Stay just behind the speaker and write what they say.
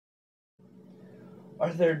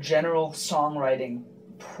Are there general songwriting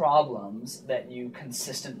problems that you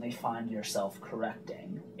consistently find yourself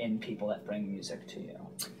correcting in people that bring music to you?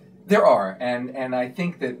 There are, and I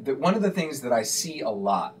think that one of the things that I see a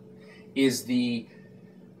lot is the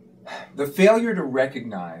failure to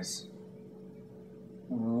recognize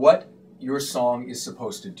what your song is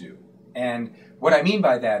supposed to do. And what I mean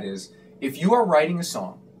by that is, if you are writing a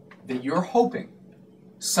song that you're hoping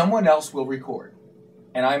someone else will record,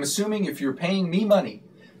 and I'm assuming if you're paying me money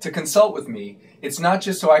to consult with me, it's not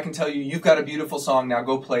just so I can tell you, you've got a beautiful song, now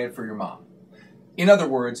go play it for your mom. In other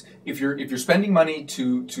words, if you're spending money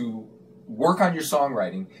to work on your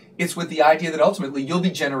songwriting, it's with the idea that ultimately you'll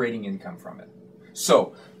be generating income from it.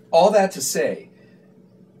 So, all that to say,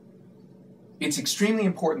 it's extremely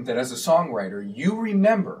important that as a songwriter, you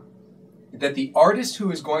remember that the artist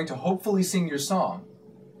who is going to hopefully sing your song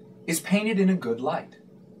is painted in a good light.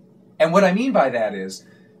 And what I mean by that is,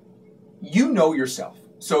 you know yourself.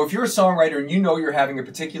 So if you're a songwriter and you know you're having a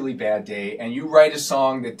particularly bad day and you write a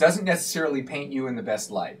song that doesn't necessarily paint you in the best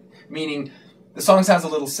light, meaning the song sounds a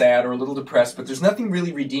little sad or a little depressed, but there's nothing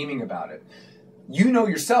really redeeming about it, you know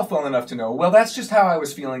yourself well enough to know, well, that's just how I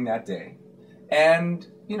was feeling that day. And,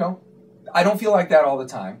 you know, I don't feel like that all the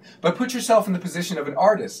time. But put yourself in the position of an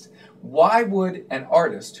artist. Why would an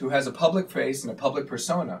artist who has a public face and a public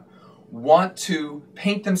persona want to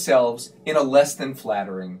paint themselves in a less than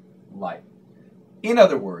flattering light? In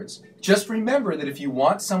other words, just remember that if you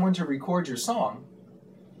want someone to record your song,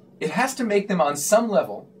 it has to make them on some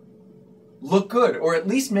level look good, or at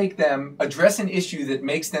least make them address an issue that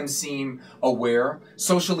makes them seem aware,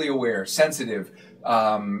 socially aware, sensitive,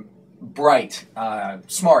 bright,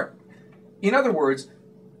 smart. In other words,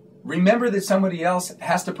 remember that somebody else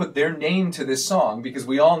has to put their name to this song, because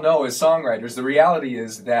we all know as songwriters, the reality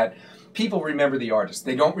is that people remember the artist.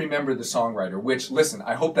 They don't remember the songwriter, which, listen,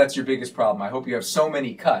 I hope that's your biggest problem. I hope you have so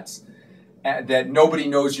many cuts that nobody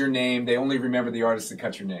knows your name. They only remember the artist that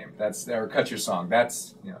cut your name. Or cut your song.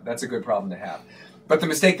 That's a good problem to have. But the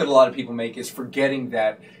mistake that a lot of people make is forgetting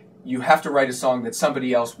that you have to write a song that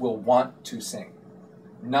somebody else will want to sing.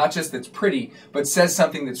 Not just that's pretty, but says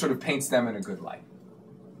something that sort of paints them in a good light.